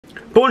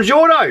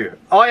Buongiorno!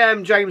 I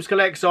am James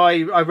Collects. I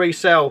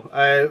resell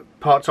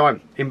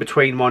part-time in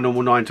between my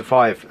normal 9 to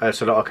 5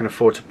 so that I can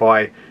afford to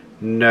buy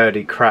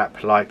nerdy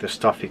crap like the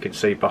stuff you can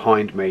see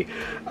behind me.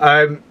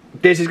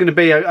 This is going to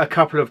be a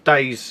couple of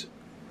days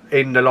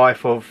in the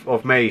life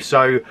of me.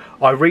 So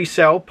I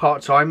resell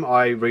part-time.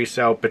 I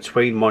resell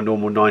between my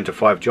normal 9 to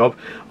 5 job.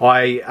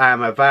 I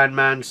am a van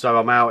man, so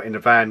I'm out in the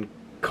van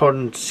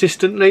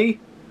consistently.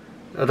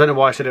 I don't know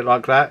why I said it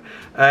like that.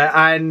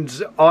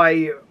 And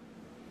I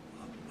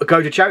go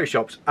to charity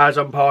shops as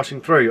I'm passing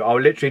through. I'll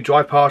literally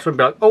drive past them and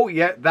be like, oh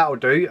yeah, that'll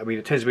do. I mean,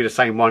 it tends to be the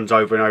same ones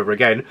over and over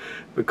again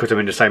because I'm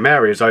in the same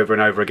areas over and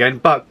over again.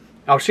 But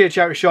I'll see a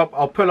charity shop,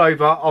 I'll pull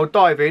over, I'll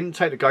dive in,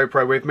 take the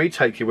GoPro with me,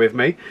 take you with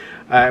me,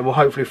 and we'll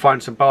hopefully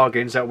find some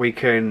bargains that we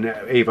can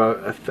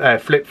either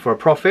flip for a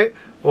profit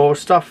or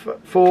stuff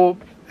for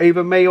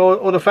either me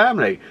or the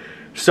family.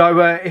 So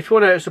if you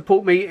want to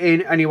support me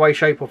in any way,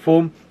 shape or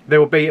form, there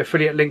will be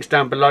affiliate links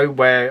down below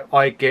where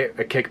I get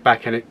a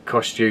kickback and it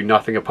costs you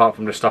nothing apart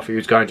from the stuff that you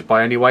was going to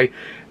buy anyway.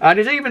 And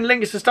there's even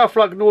links to stuff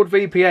like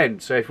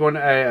NordVPN. So if you want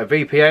a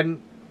VPN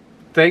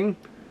thing,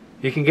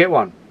 you can get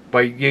one.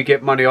 Where you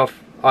get money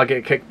off, I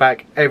get a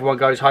kickback, everyone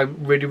goes home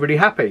really, really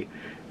happy.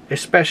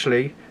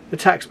 Especially the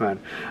taxman.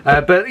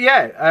 But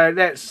yeah,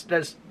 let's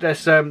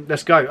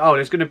go. Oh,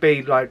 there's going to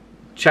be like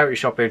charity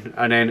shopping,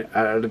 and then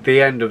at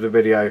the end of the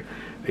video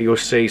you'll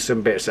see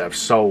some bits that have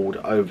sold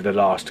over the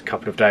last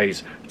couple of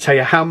days. Tell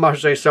you how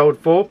much they sold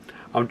for.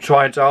 I'm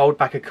trying to hold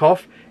back a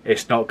cough,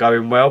 it's not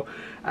going well,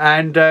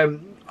 and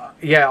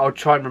yeah, I'll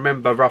try and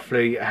remember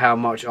roughly how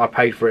much I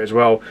paid for it as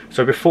well.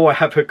 So before I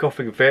have a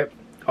coughing fit,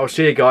 I'll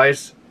see you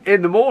guys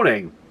in the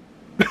morning.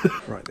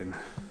 Right then.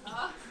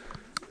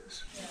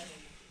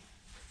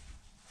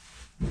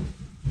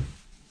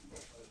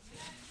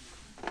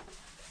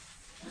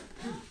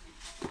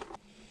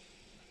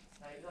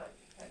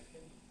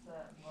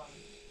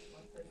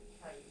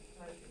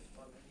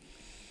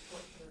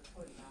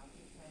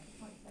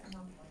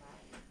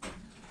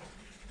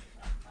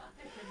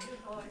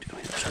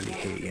 It was only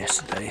here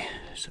yesterday,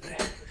 so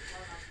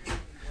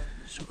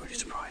it's not really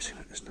surprising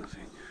that there's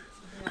nothing.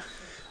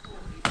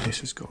 This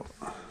has got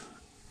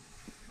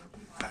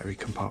battery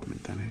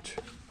compartment damage.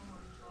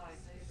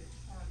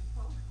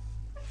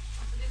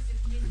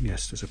 And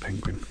yes, there's a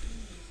penguin.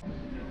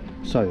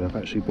 So I've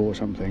actually bought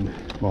something.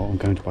 Well, I'm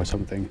going to buy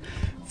something.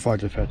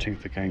 Friday the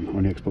 13th, the game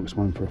on the Xbox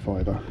One for a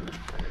 £5.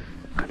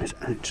 And there's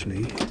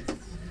actually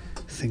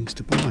things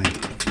to buy.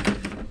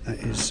 That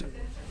is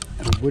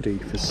a woody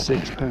for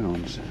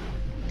 £6,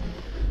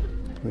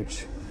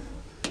 which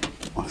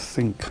I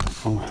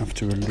think I'll have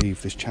to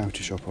relieve this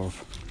charity shop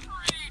of.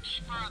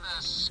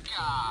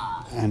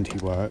 And he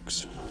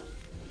works.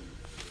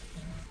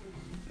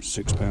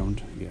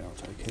 £6. Yeah, I'll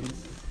take him.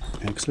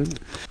 Excellent.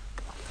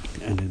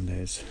 And then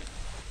there's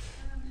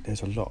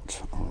a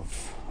lot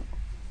of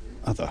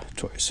other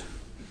toys.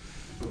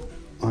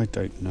 I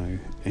don't know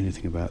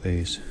anything about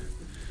these.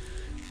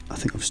 I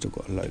think I've still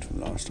got a load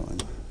from last time.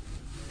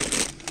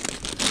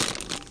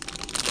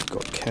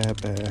 Got Care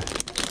Bear,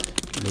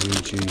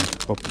 Luigi,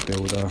 Bob the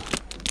Builder,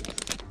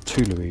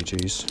 2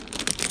 Luigis,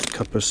 a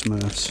couple of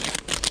Smurfs.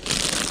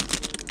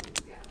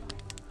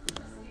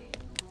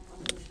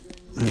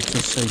 It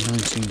does say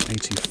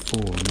 1984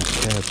 on that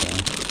Care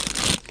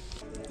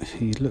Bear.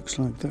 He looks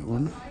like that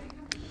one.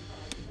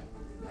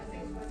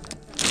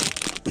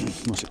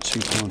 What's it,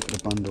 £2 for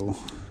the bundle?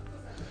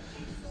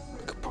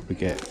 I could probably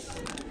get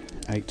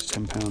 £8 to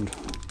 £10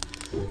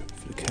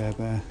 for the Care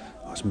Bear.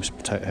 Oh, it's Mr.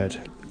 Potato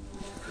Head.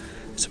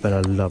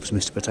 Isabella loves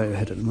Mr. Potato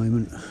Head at the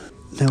moment.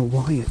 Now,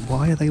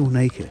 why are they all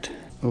naked?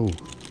 Oh,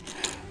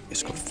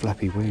 it's got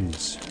flappy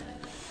wings.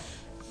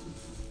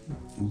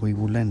 We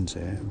will lens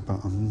it,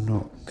 but I'm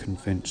not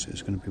convinced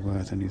it's going to be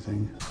worth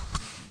anything.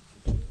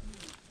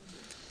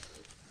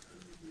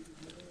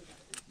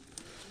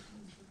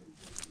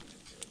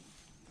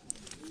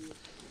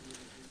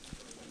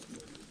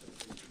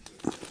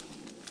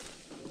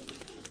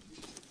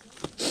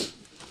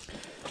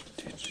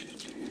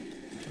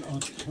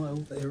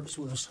 There as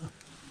well, sir.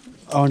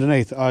 Oh,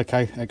 underneath. Oh,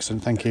 okay,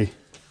 excellent. Thank you.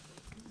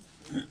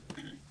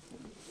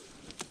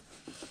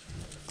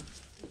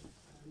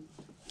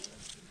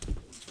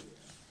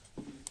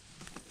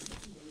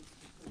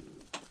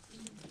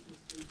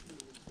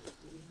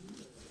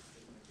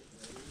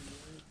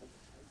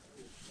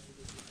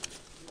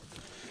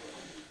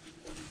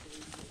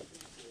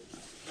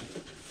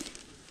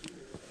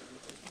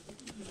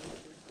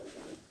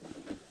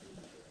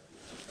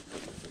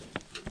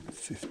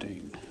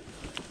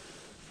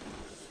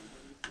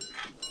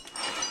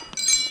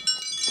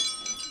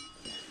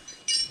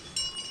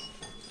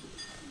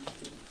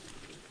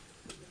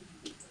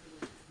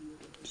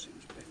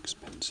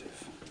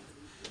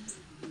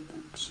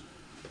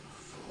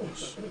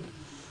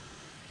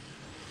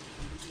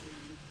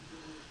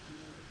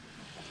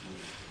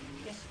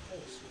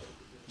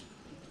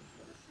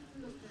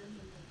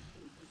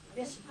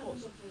 Yes, of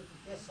course.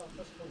 Yes, I'll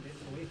just hold it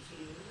for you.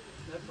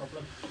 No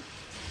problem.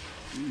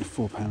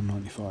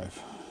 £4.95.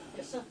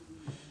 Yes, sir.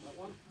 That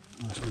one.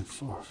 That's only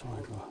 4 or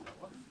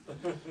 5.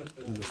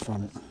 at the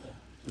front,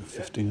 with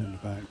 15 at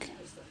the back.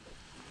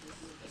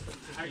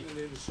 Hanging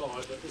inside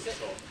at the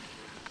top.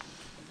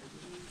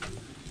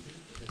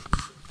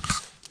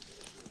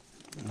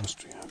 What else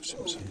do we have?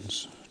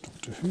 Simpsons,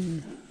 Doctor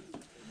Who.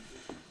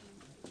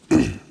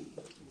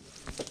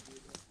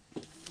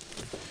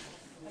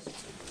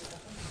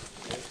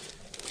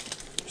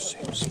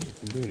 Seems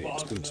really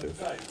expensive.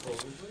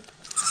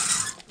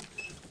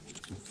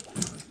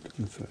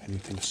 Looking for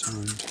anything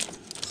signed.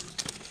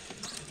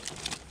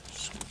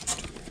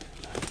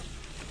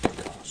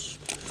 Cost,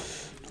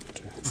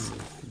 Doctor Who,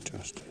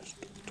 Justice,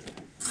 Doctor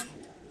Who.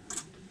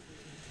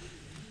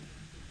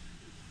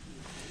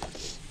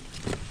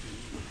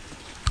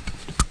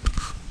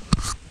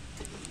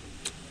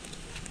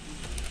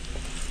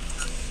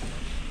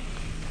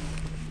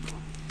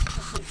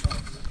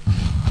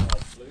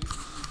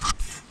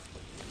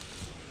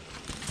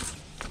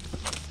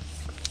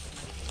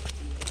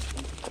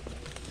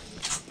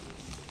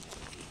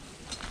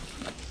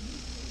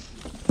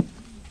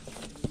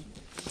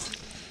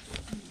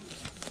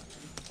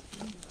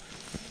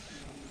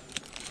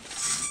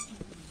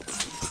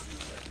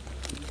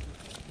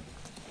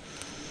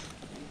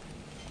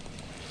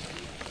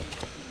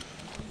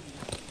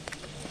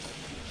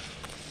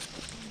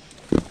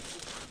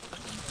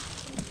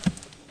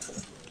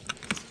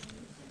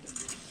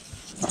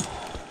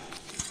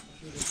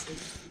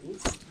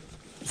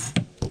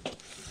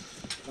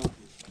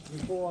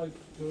 Before I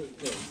do it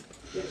again,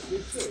 yes,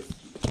 this it.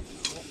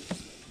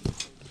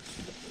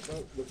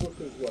 The book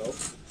as well.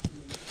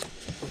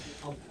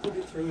 I'll put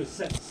it through a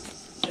separate.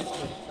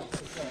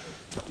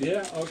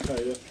 Yeah, okay,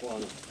 that's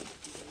fine.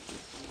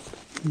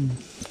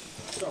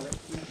 Sorry.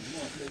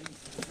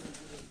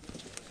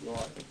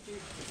 Right.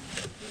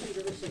 You need a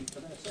receipt for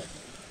that set?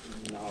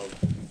 No.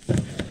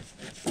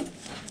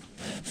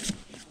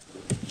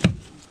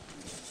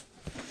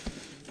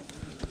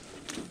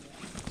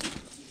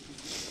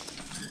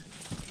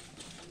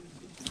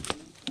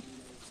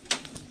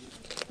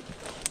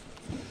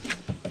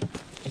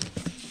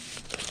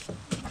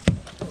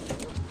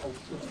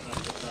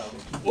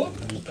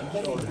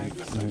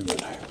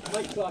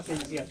 Makes life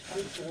easier.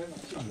 Thanks very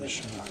much.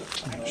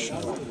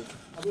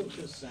 I will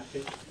just zap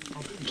it.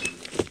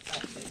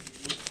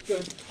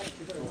 Good. Thank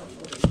you very much.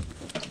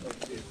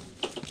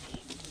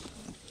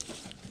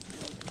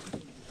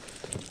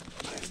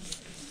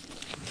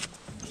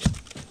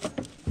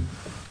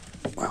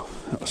 Well,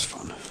 that was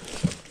fun.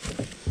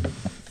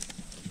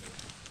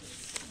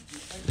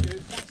 Thank you.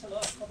 Thanks a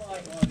lot.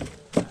 Bye-bye.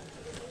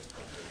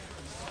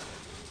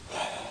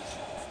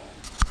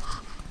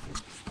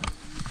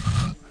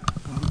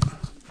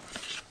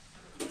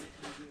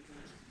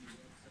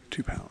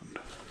 £2.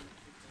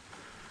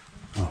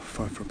 Oh,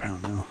 5 for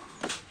 £1 now.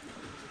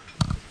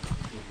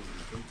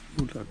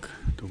 Oh look,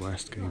 the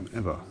worst game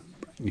ever.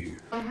 Brand new.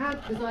 I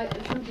have, because I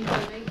somebody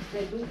donated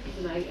their boot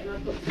tonight, and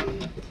I've got to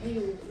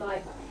heal,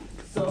 like,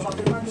 So if I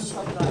can run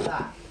something like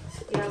that.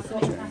 yeah, I've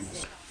got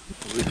plastic.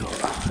 We got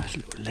this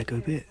little Lego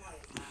bit.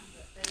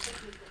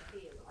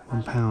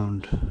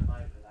 £1.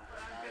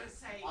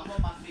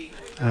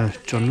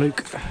 John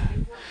Luke.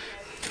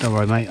 Don't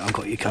worry, mate. I've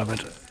got you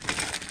covered.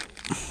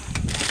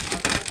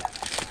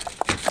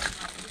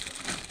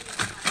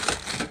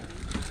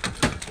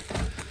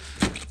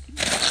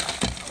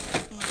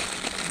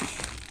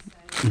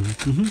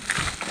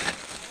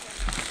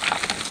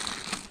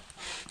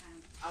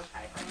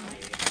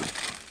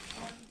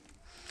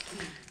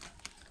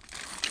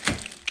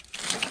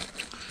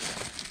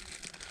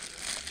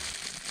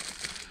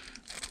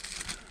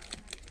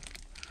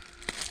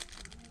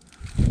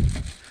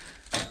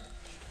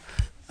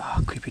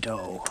 Creepy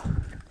doll.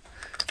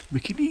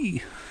 Ricky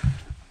Lee.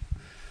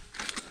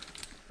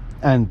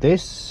 And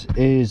this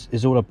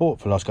is all I bought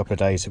for the last couple of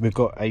days. We've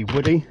got a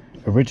Woody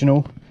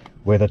original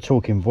with a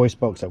talking voice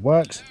box that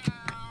works.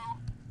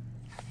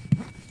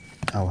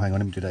 Oh, hang on,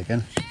 let me do that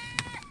again.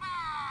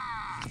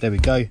 There we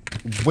go,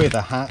 with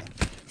a hat.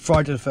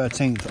 Friday the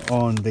 13th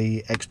on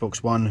the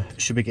Xbox One.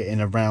 Should be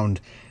getting around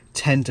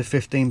 10 to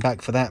 15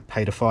 back for that,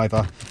 paid a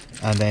 £5,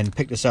 and then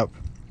picked this up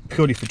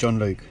purely for John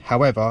Luke.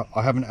 However,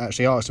 I haven't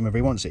actually asked him if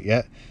he wants it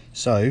yet,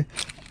 so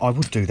I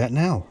will do that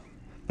now.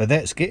 But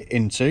let's get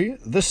into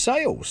the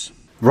sales.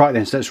 Right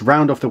then, so let's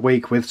round off the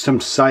week with some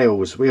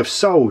sales. We have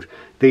sold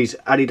these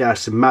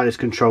Adidas Malice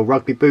Control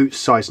rugby boots,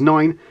 size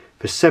 9,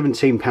 for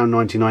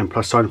 £17.99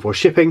 plus sign for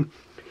shipping.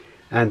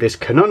 And this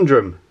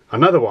Conundrum,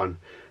 another one,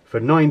 for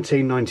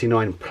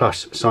 £19.99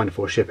 plus sign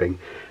for shipping.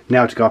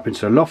 Now to go up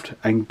into the loft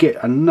and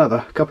get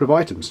another couple of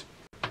items.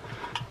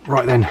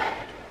 Right then,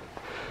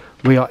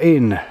 we are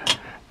in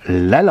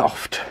the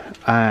loft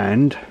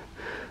and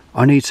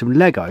I need some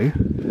Lego,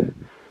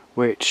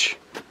 which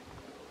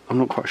I'm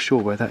not quite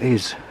sure where that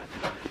is.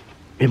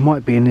 It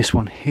might be in this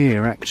one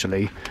here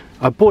actually.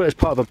 I bought it as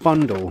part of a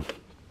bundle.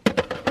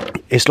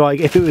 It's like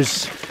if it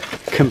was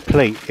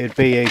complete it'd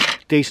be a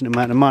decent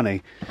amount of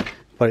money,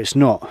 but it's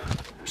not,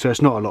 so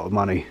it's not a lot of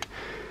money.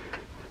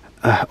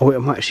 Or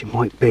it actually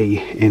might be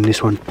in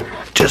this one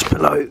just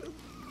below.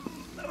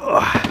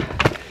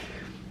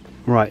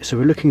 Right, so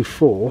we're looking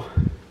for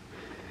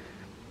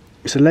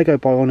it's a Lego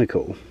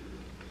Bionicle,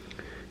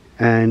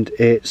 and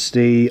it's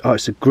the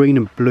it's a green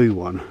and blue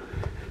one.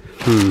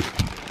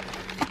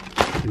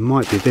 It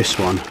might be this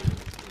one.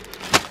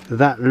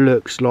 That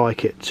looks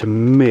like it to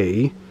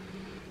me.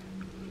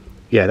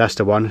 Yeah, that's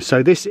the one.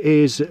 So this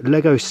is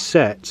Lego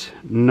set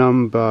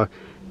number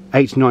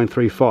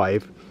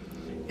 8935,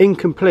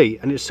 incomplete,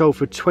 and it's sold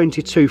for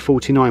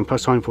 £22.49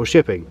 plus time for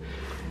shipping.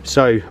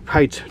 So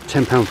paid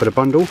 £10 for the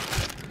bundle.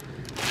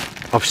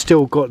 I've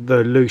still got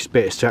the loose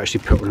bits to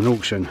actually put on an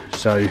auction,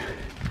 so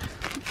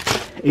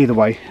either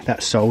way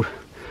that's sold.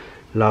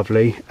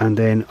 Lovely. And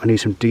then I need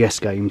some DS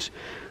games,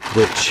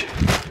 which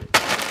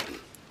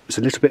is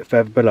a little bit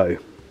further below.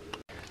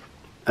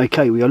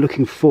 Okay, we are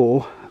looking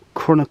for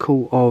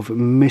Chronicle of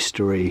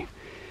Mystery.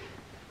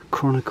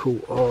 Chronicle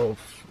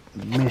of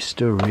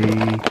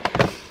Mystery.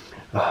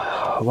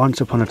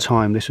 Once upon a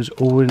time, this was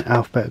all in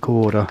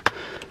alphabetical order.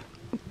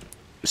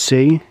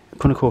 See,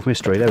 Chronicle of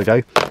Mystery, there we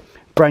go.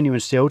 Brand new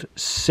and sealed,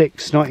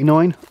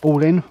 £6.99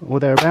 all in, or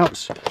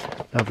thereabouts.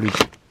 Lovely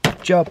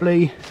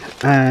jubbly.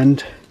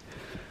 And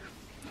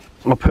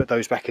I'll put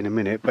those back in a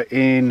minute, but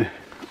in,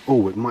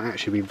 oh, it might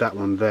actually be that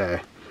one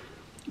there.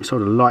 It's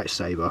sort of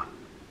lightsaber.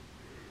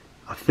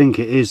 I think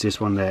it is this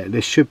one there.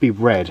 This should be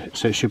red,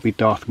 so it should be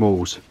Darth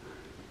Maul's.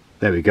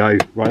 There we go.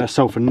 Right, that's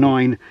sold for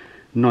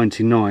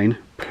 £9.99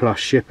 plus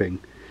shipping.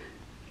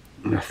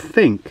 And I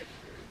think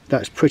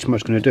that's pretty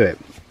much going to do it.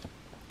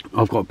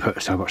 I've got to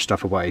put so much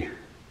stuff away.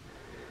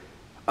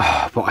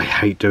 But I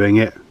hate doing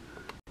it.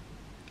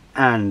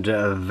 And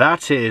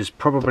that is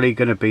probably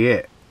going to be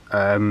it.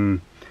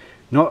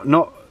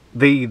 Not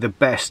the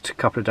best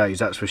couple of days,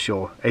 that's for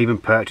sure. Even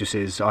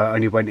purchases, I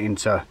only went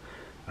into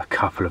a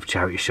couple of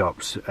charity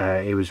shops.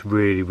 It was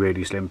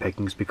really slim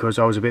pickings because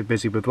I was a bit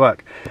busy with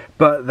work.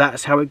 But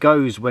that's how it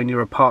goes when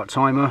you're a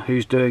part-timer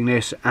who's doing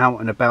this out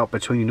and about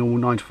between your normal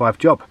 9 to 5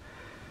 job.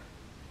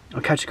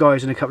 I'll catch you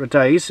guys in a couple of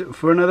days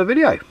for another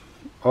video.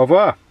 Au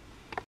revoir.